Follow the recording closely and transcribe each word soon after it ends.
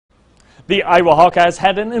The Iowa Hawkeyes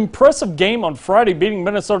had an impressive game on Friday, beating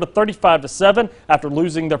Minnesota 35-7 after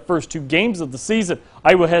losing their first 2 games of the season.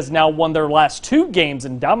 Iowa has now won their last 2 games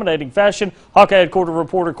in dominating fashion. Hawkeye headquarters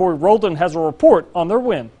reporter Corey Roldan has a report on their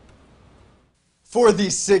win. For the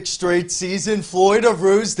 6th straight season, Floyd of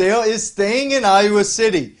Rosedale is staying in Iowa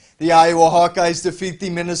City. The Iowa Hawkeyes defeat the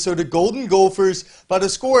Minnesota Golden Gophers by the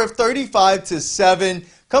score of 35-7.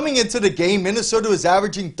 Coming into the game, Minnesota was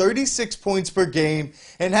averaging 36 points per game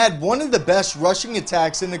and had one of the best rushing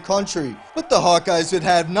attacks in the country. But the Hawkeyes would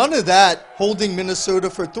have none of that, holding Minnesota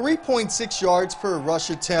for 3.6 yards per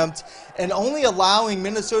rush attempt and only allowing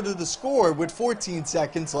Minnesota to score with 14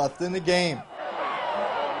 seconds left in the game.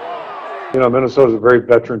 You know, Minnesota's a very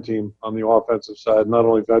veteran team on the offensive side. Not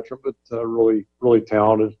only veteran, but really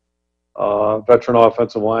talented. Veteran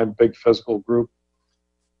offensive line, big physical group.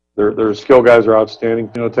 Their skill guys are outstanding.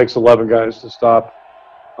 You know, it takes 11 guys to stop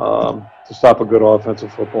a good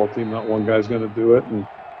offensive football team. Not one guy's going to do it, and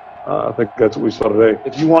I think that's what we saw today.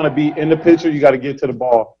 If you want to be in the picture, you got to get to the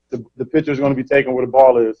ball. The pitcher's going to be taken where the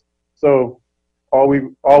ball is. So all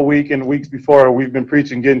week and weeks before, we've been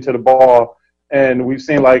preaching getting to the ball, and we've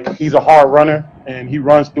seen like he's a hard runner, and he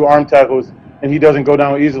runs through arm tackles, and he doesn't go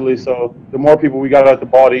down easily. So the more people we got at the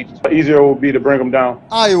ball, the easier it will be to bring him down.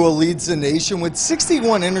 Iowa leads the nation with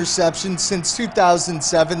 61 interceptions since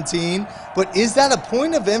 2017. But is that a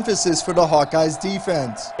point of emphasis for the Hawkeyes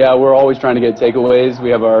defense? Yeah, we're always trying to get takeaways.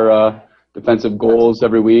 We have our defensive goals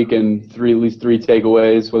every week, and at least three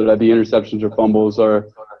takeaways, whether that be interceptions or fumbles, or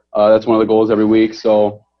that's one of the goals every week.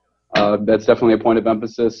 So that's definitely a point of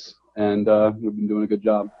emphasis, and we've been doing a good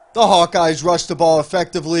job. The Hawkeyes rushed the ball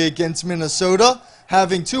effectively against Minnesota,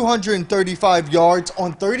 having 235 yards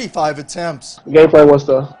on 35 attempts. The game plan was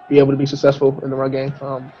to be able to be successful in the run game,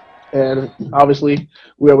 and obviously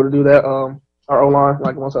we were able to do that. Our O-line,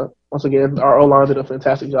 like once again, our O-line did a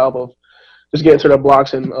fantastic job of just getting to their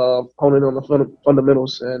blocks and honing on the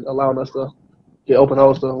fundamentals and allowing us to get open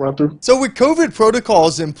holes to run through. So with COVID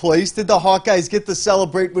protocols in place, did the Hawkeyes get to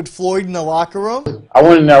celebrate with Floyd in the locker room? I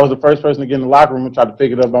went in there. I was the first person to get in the locker room and try to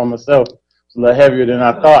pick it up by myself. It's a little heavier than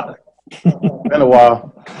I thought. It's been a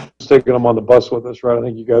while. Just taking them on the bus with us, right? I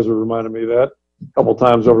think you guys were reminding me of that a couple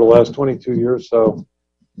times over the last 22 years. So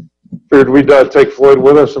figured we'd take Floyd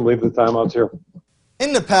with us and leave the timeouts here.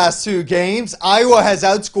 In the past 2 games, Iowa has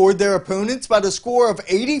outscored their opponents by the score of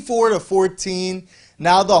 84-14.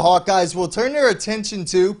 Now the Hawkeyes will turn their attention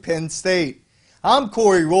to Penn State. I'm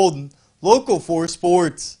Corey Roldan, Local 4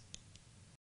 Sports.